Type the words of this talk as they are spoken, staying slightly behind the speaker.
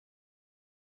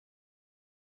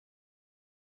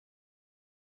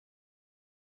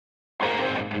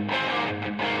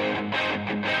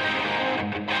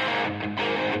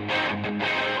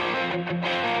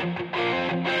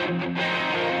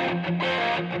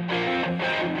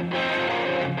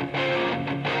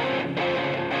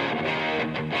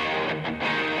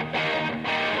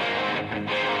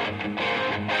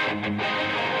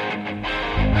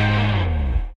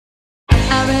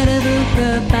I read a book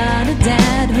about a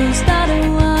dad whose daughter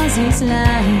was his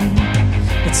life.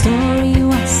 That story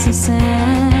was so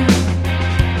sad,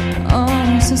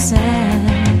 oh so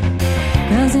sad.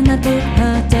 Cause in that book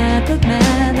her dad got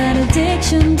mad that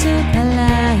addiction took her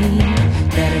life.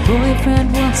 That her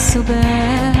boyfriend was so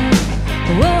bad,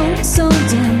 oh so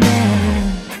damn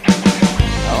bad.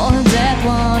 All her dad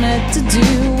wanted to do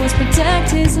was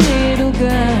protect his little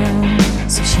girl,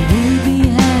 so she would be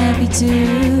happy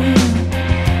too.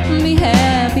 Be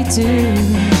happy too.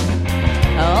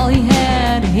 All he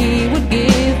had he would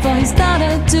give for his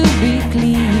daughter to be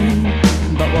clean.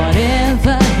 But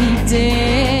whatever he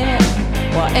did,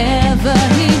 whatever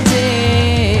he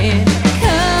did,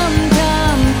 come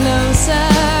closer,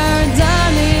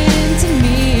 darling, to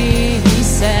me, he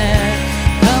said.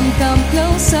 Come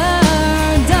closer,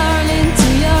 darling, to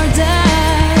your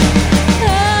dad.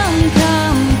 Come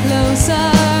closer,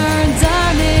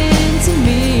 darling, to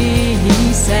me,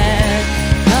 he said.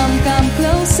 Come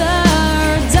closer,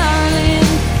 darling,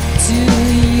 to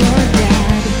your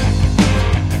dad.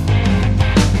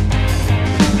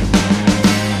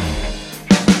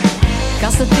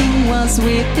 Cause the thing was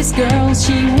with this girl,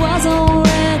 she was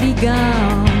already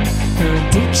gone. Her